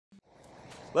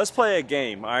Let's play a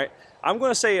game, all right? I'm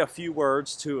going to say a few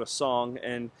words to a song,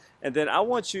 and then I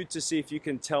want you to see if you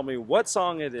can tell me what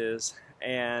song it is,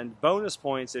 and bonus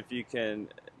points if you can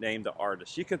name the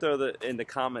artist. You can throw that in the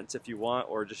comments if you want,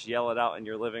 or just yell it out in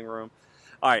your living room.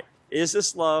 All right, is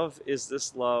this love? Is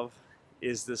this love?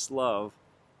 Is this love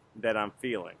that I'm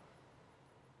feeling?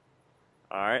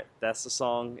 All right, that's the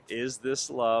song "Is This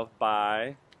Love"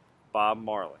 by Bob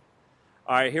Marley.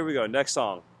 All right, here we go. Next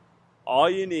song. All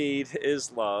you need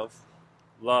is love.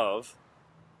 Love.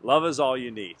 Love is all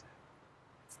you need.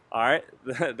 All right,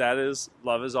 that is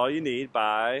Love is All You Need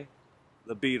by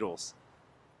the Beatles.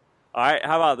 All right,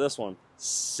 how about this one?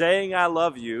 Saying I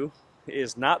love you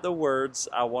is not the words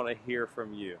I want to hear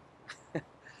from you.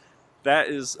 That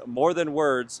is More Than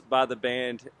Words by the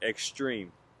band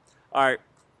Extreme. All right,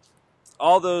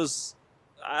 all those,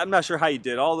 I'm not sure how you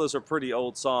did. All those are pretty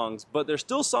old songs, but there's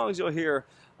still songs you'll hear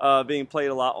being played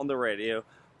a lot on the radio.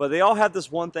 But they all have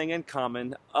this one thing in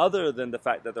common, other than the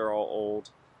fact that they're all old,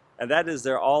 and that is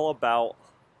they're all about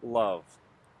love.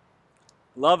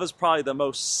 Love is probably the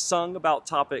most sung about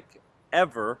topic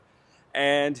ever,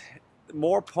 and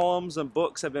more poems and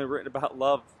books have been written about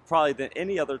love probably than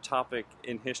any other topic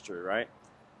in history, right?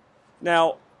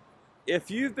 Now, if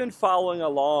you've been following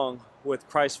along with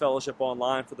Christ Fellowship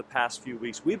Online for the past few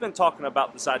weeks, we've been talking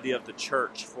about this idea of the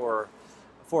church for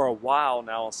a while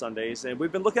now on Sundays, and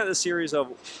we've been looking at the series of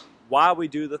why we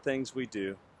do the things we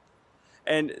do.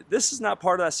 And this is not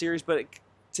part of that series, but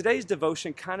today's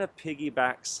devotion kind of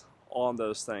piggybacks on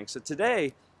those things. So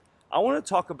today, I want to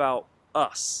talk about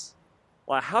us.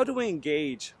 Like, how do we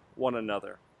engage one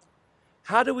another?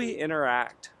 How do we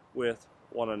interact with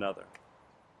one another?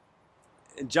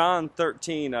 In John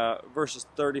 13, verses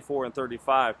 34 and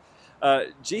 35,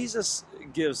 Jesus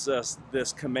gives us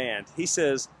this command. He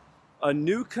says, "A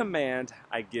new command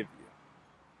I give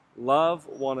you. Love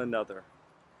one another.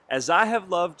 As I have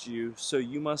loved you, so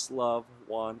you must love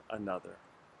one another.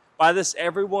 By this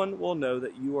everyone will know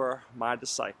that you are my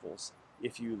disciples,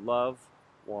 if you love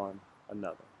one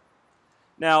another."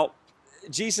 Now,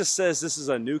 Jesus says this is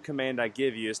a new command I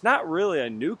give you. It's not really a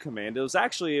new command. It was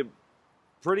actually a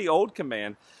pretty old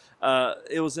command.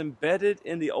 It was embedded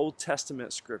in the Old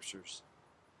Testament scriptures.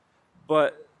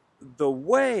 But the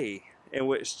way in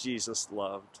which Jesus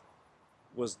loved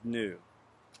was new.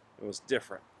 It was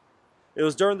different. It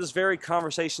was during this very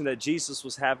conversation that Jesus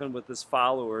was having with his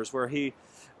followers where he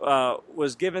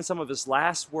was given some of his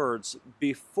last words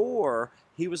before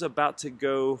he was about to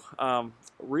go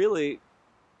really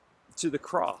to the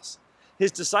cross.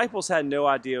 His disciples had no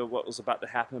idea what was about to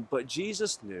happen, but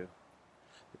Jesus knew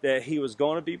that he was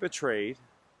going to be betrayed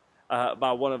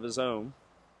by one of his own.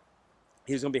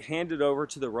 He was going to be handed over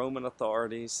to the Roman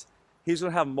authorities. He was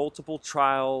going to have multiple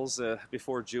trials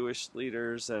before Jewish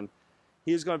leaders, and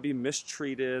he was going to be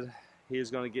mistreated. He was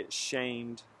going to get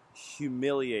shamed,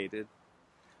 humiliated.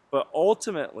 But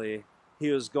ultimately,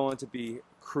 he was going to be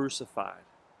crucified.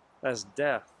 That's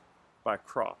death by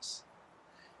cross.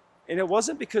 And it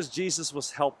wasn't because Jesus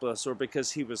was helpless or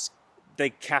because they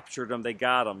captured him, they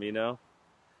got him,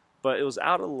 But it was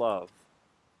out of love.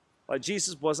 Like,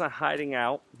 Jesus wasn't hiding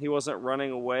out. He wasn't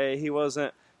running away. He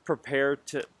wasn't prepared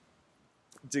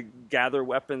to gather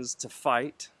weapons to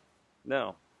fight.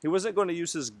 No. He wasn't going to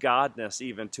use his godness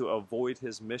even to avoid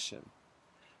his mission.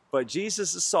 But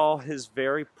Jesus saw his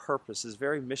very purpose, his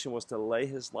very mission was to lay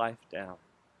his life down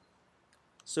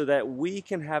so that we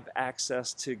can have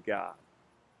access to God,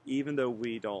 even though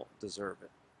we don't deserve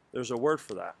it. There's a word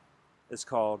for that. It's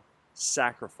called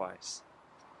sacrifice.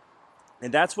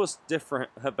 And that's what's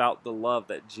different about the love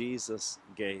that Jesus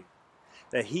gave.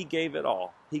 That he gave it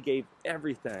all. He gave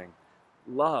everything.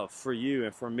 Love for you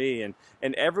and for me and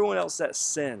everyone else that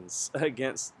sins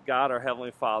against God our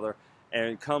Heavenly Father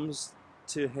and comes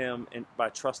to him by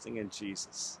trusting in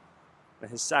Jesus. And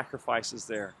his sacrifice is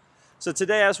there. So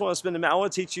today I just want to spend a minute. I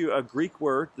want to teach you a Greek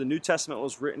word. The New Testament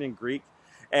was written in Greek.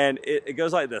 And it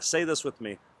goes like this. Say this with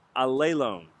me.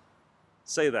 Allelon.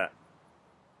 Say that.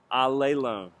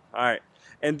 Allelon. All right.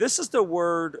 And this is the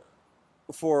word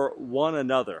for one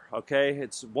another, okay?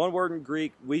 It's one word in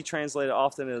Greek. We translate it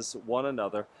often as one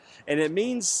another. And it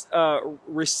means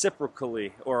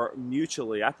reciprocally or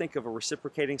mutually. I think of a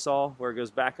reciprocating saw where it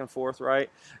goes back and forth, right?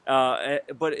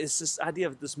 But it's this idea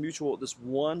of this mutual, this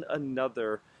one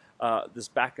another, this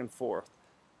back and forth.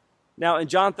 Now, in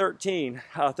John 13,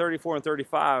 34 and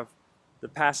 35, the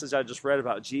passage I just read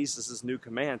about Jesus' new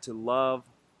command to love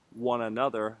one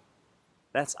another,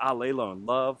 that's allelon,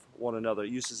 love one another. It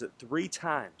uses it 3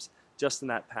 times just in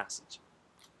that passage.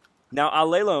 Now,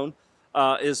 allelon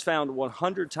is found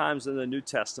 100 times in the New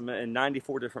Testament in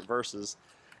 94 different verses.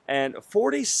 And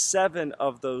 47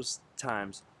 of those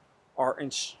times are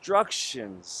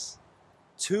instructions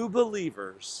to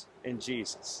believers in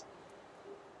Jesus.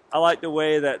 I like the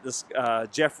way that this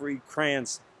Jeffrey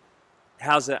Kranz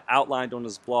has it outlined on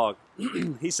his blog.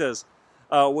 He says,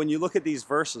 when you look at these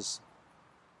verses,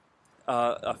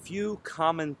 a few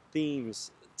common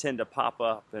themes tend to pop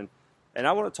up. And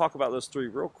I want to talk about those three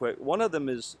real quick. One of them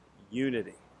is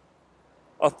unity.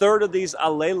 A third of these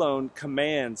allelon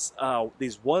commands,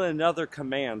 these one another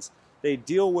commands, they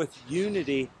deal with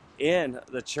unity in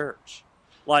the church.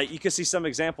 Like you can see some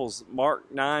examples.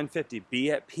 Mark 9:50,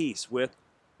 be at peace with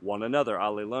one another,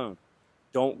 allelon.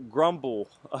 Don't grumble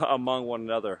among one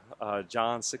another.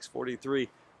 John 6:43.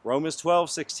 Romans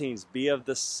 12:16, be of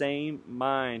the same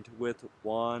mind with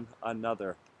one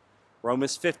another.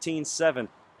 Romans 15:7,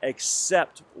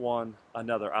 accept one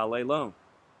another, allelon.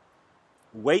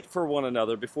 Wait for one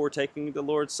another before taking the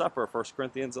Lord's Supper, 1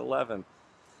 Corinthians 11.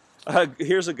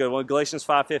 Here's a good one, Galatians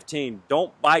 5:15.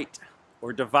 Don't bite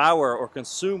or devour or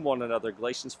consume one another,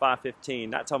 Galatians 5:15.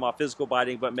 Not talking about physical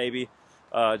biting, but maybe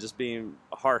just being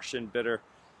harsh and bitter.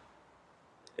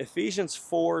 Ephesians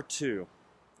 4:2.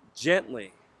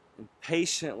 Gently and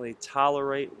patiently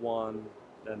tolerate one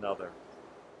another.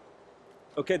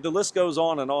 Okay, the list goes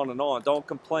on and on and on. Don't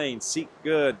complain, seek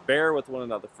good, bear with one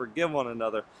another, forgive one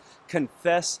another,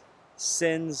 confess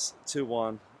sins to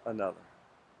one another.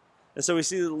 And so we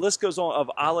see the list goes on of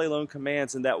allelon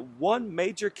commands, and that one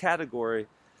major category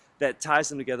that ties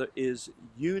them together is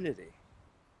unity.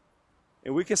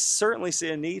 And we can certainly see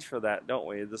a need for that, don't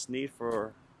we? This need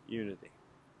for unity.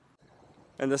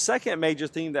 And the second major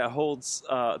theme that holds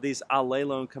these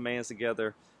allelon commands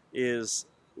together is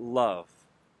love.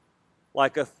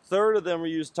 Like a third of them are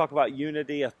used to talk about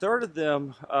unity. A third of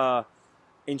them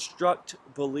instruct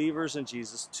believers in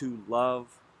Jesus to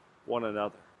love one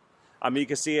another. I mean, you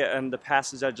can see it in the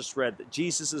passage I just read, that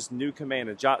Jesus' new command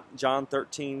in John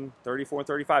 13:34 and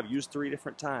 35, used 3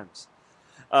 different times.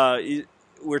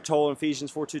 We're told in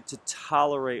Ephesians 4:2 to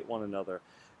tolerate one another.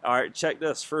 All right, check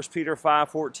this. 1 Peter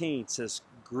 5:14 says,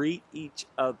 greet each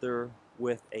other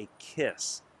with a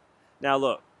kiss. Now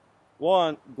look,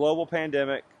 one, global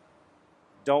pandemic,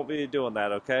 don't be doing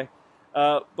that, okay?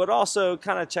 But also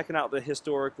kind of checking out the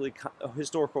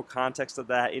historical context of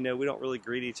that. You know, we don't really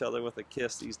greet each other with a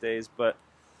kiss these days, but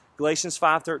Galatians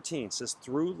 5:13 says,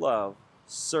 through love,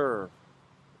 serve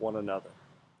one another.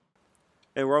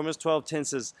 And Romans 12:10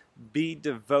 says, be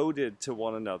devoted to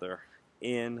one another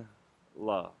in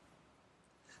love.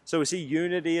 So we see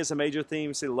unity is a major theme.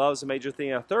 We see love is a major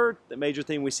theme. A third major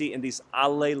theme we see in these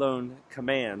allelon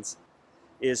commands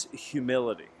is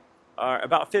humility.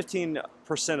 About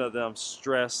 15% of them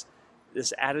stress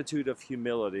this attitude of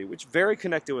humility, which is very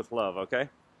connected with love, okay?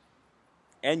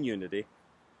 And unity.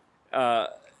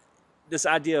 This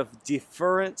idea of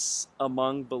deference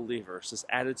among believers, this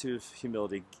attitude of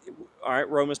humility. All right,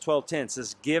 Romans 12:10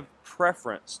 says, give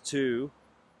preference to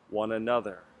one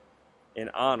another in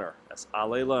honor. That's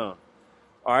allelon.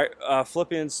 All right,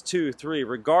 Philippians 2:3,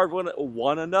 regard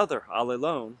one another,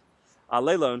 allelon,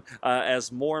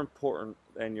 as more important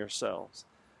than yourselves.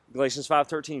 Galatians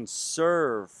 5:13,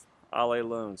 serve,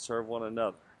 allelon, serve one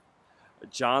another.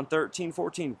 John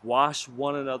 13:14, wash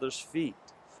one another's feet.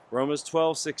 Romans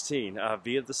 12:16,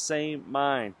 be of the same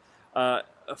mind.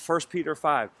 1 Peter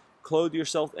 5, clothe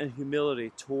yourself in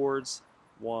humility towards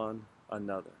one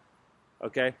another.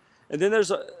 Okay? And then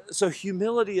so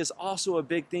humility is also a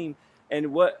big theme,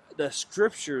 and what the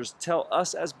scriptures tell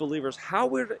us as believers how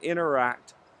we're to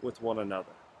interact with one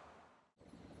another.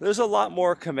 There's a lot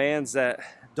more commands that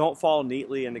don't fall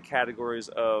neatly in the categories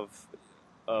of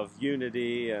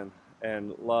unity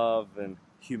and love and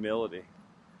humility.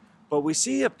 But we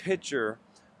see a picture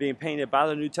being painted by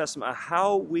the New Testament of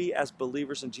how we as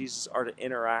believers in Jesus are to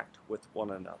interact with one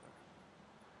another.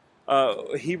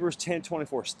 Hebrews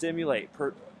 10:24, stimulate,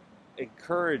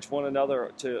 encourage one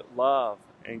another to love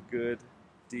and good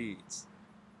deeds.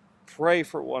 Pray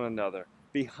for one another.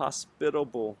 Be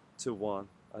hospitable to one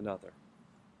another.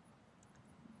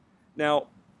 Now,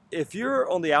 if you're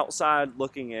on the outside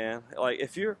looking in, like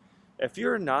if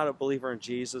you're not a believer in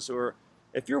Jesus, or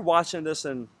if you're watching this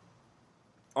and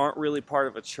aren't really part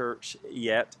of a church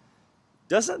yet,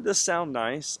 doesn't this sound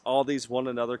nice? All these one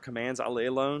another commands,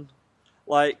 allelon?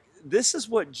 Like, this is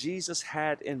what Jesus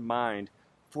had in mind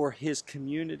for his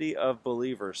community of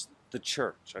believers, the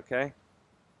church, okay?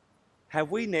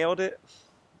 Have we nailed it?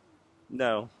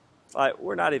 No. Like,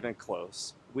 we're not even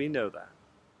close. We know that.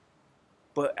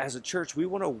 But as a church, we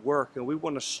want to work and we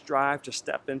want to strive to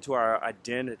step into our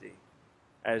identity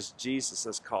as Jesus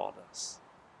has called us.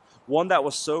 One that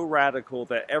was so radical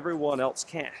that everyone else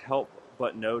can't help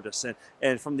but notice.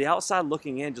 And from the outside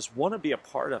looking in, just want to be a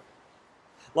part of it.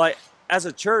 Like, as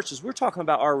a church, as we're talking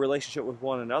about our relationship with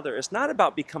one another, it's not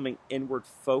about becoming inward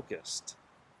focused.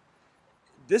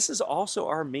 This is also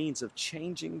our means of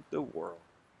changing the world.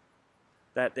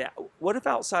 What if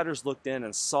outsiders looked in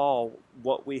and saw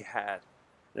what we had?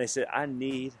 And they said, I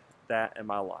need that in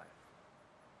my life.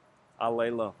 I'll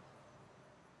lay low.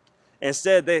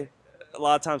 Instead, a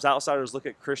lot of times outsiders look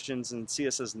at Christians and see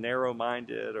us as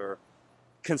narrow-minded or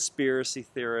conspiracy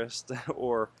theorists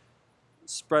or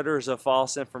spreaders of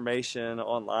false information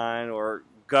online or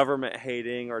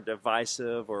government-hating or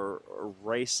divisive or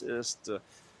racist.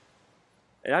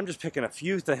 And I'm just picking a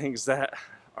few things that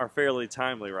are fairly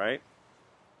timely, right?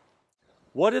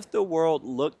 What if the world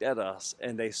looked at us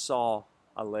and they saw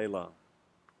a Layla?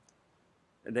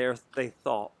 And they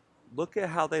thought, look at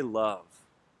how they love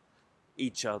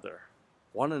each other,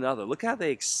 one another. Look how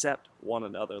they accept one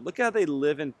another. Look how they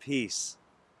live in peace.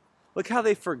 Look how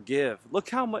they forgive. Look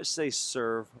how much they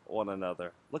serve one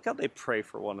another. Look how they pray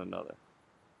for one another.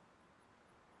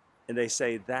 And they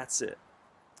say, that's it.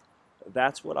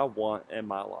 That's what I want in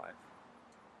my life.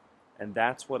 And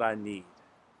that's what I need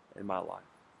in my life.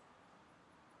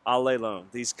 Allelon.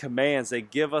 These commands, they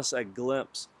give us a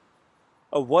glimpse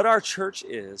of what our church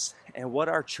is and what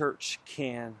our church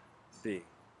can be.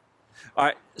 All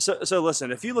right, so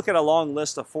listen, if you look at a long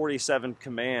list of 47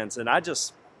 commands, and I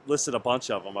just listed a bunch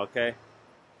of them, okay?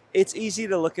 It's easy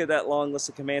to look at that long list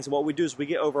of commands, and what we do is we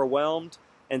get overwhelmed,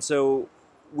 and so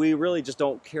we really just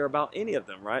don't care about any of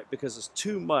them, right? Because it's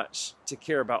too much to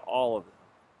care about all of them.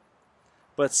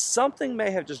 But something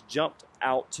may have just jumped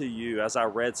out to you as I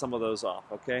read some of those off,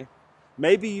 okay?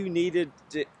 Maybe you needed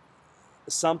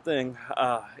something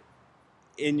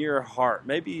in your heart.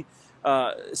 Maybe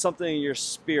something in your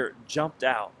spirit jumped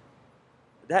out.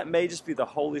 That may just be the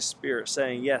Holy Spirit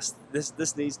saying, yes,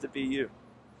 this needs to be you.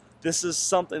 This is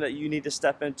something that you need to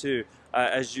step into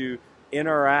as you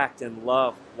interact and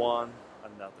love one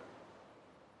another.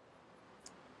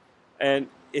 And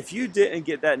if you didn't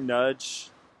get that nudge,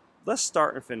 let's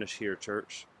start and finish here,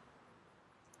 church.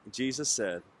 Jesus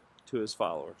said to his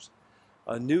followers,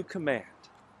 a new command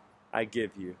I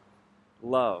give you,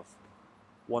 love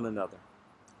one another.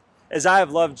 As I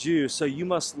have loved you, so you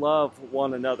must love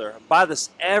one another. By this,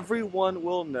 everyone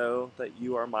will know that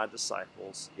you are my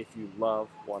disciples if you love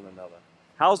one another.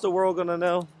 How's the world going to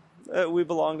know that we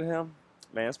belong to him?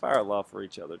 Man, it's by our love for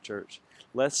each other, church.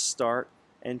 Let's start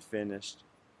and finish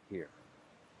here.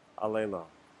 Allelon.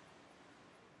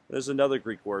 There's another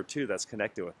Greek word, too, that's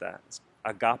connected with that. It's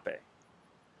agape.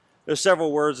 There's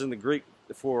several words in the Greek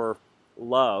for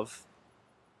love,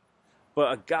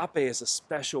 but agape is a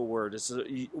special word. It's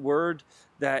a word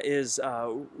that is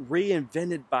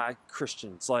reinvented by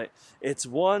Christians. Like, it's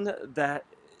one that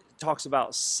talks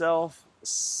about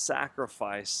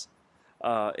self-sacrifice.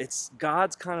 It's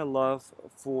God's kind of love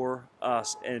for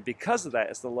us, and because of that,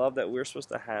 it's the love that we're supposed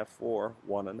to have for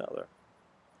one another.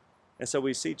 And so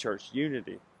we see, church,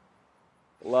 unity,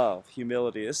 love,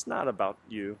 humility. It's not about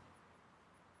you,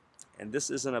 and this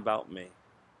isn't about me.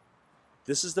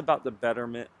 This is about the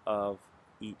betterment of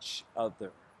each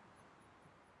other,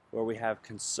 where we have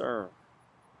concern,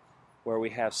 where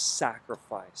we have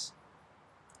sacrifice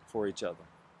for each other.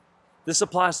 This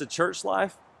applies to church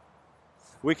life.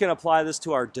 We can apply this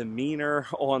to our demeanor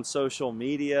on social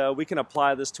media. We can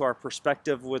apply this to our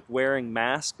perspective with wearing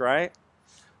masks, right?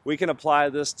 We can apply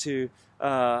this to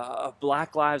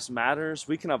Black Lives Matters.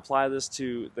 We can apply this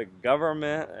to the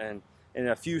government, and in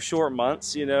a few short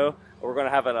months, we're going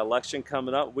to have an election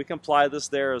coming up. We can apply this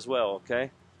there as well,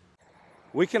 okay?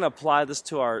 We can apply this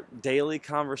to our daily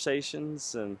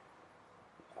conversations and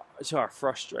to our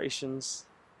frustrations.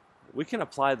 We can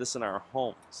apply this in our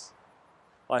homes.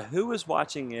 Like, who is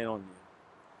watching in on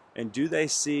you? And do they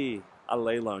see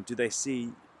allelon? Do they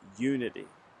see unity?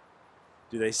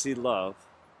 Do they see love?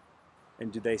 And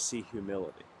do they see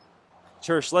humility?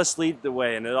 Church, let's lead the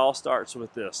way, and it all starts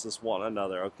with this one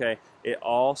another, okay? It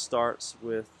all starts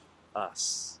with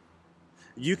us.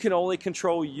 You can only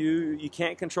control you. You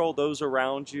can't control those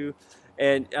around you,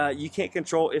 and you can't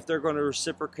control if they're going to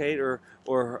reciprocate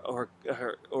or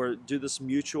do this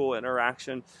mutual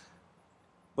interaction.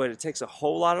 But it takes a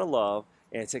whole lot of love,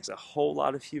 and it takes a whole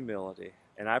lot of humility.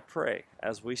 And I pray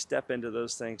as we step into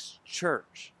those things,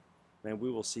 church, man, we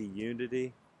will see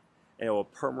unity. And it will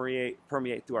permeate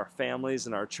through our families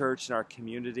and our church and our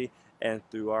community and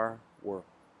through our world.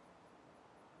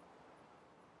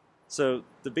 So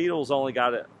the Beatles only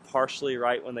got it partially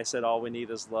right when they said all we need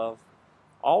is love.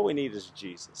 All we need is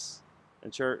Jesus.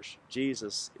 And church,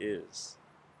 Jesus is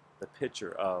the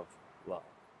picture of love.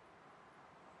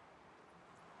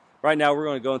 Right now, we're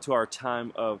going to go into our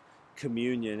time of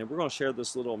communion, and we're going to share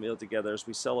this little meal together as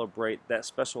we celebrate that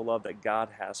special love that God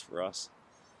has for us.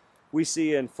 We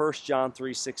see in 1 John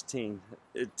 3:16,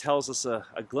 it tells us a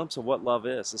glimpse of what love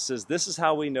is. It says, "This is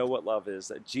how we know what love is,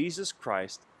 that Jesus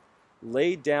Christ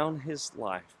laid down his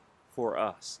life for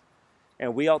us,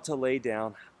 and we ought to lay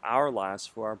down our lives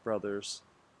for our brothers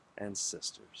and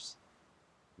sisters."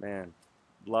 Man,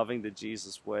 loving the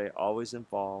Jesus way always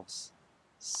involves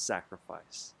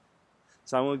sacrifice.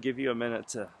 So I'm going to give you a minute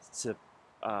to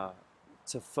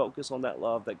focus on that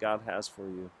love that God has for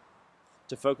you,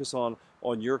 to focus on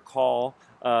your call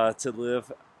to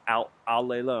live out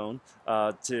alone,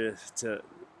 to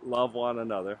love one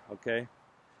another. Okay,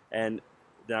 and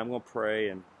then I'm going to pray,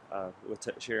 and we'll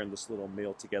share in this little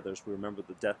meal together as we remember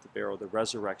the death, the burial, the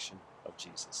resurrection of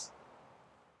Jesus.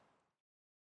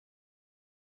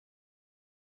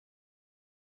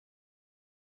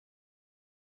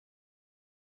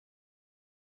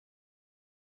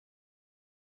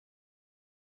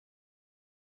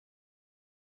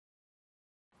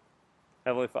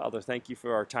 Heavenly Father, thank you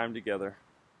for our time together.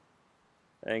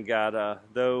 And God,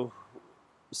 though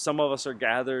some of us are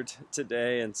gathered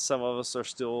today and some of us are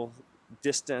still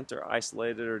distant or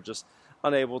isolated or just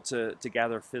unable to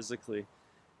gather physically,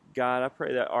 God, I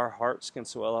pray that our hearts can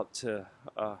swell up to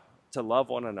love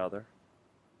one another,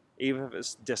 even if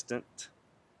it's distant,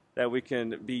 that we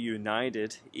can be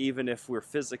united, even if we're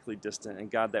physically distant, and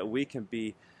God, that we can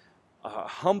be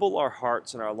humble our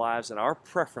hearts and our lives and our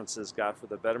preferences, God, for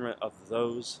the betterment of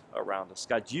those around us.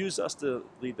 God, use us to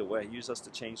lead the way. Use us to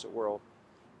change the world.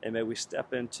 And may we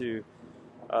step into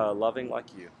loving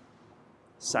like you,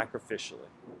 sacrificially.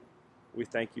 We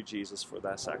thank you, Jesus, for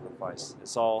that sacrifice.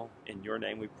 It's all in your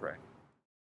name we pray.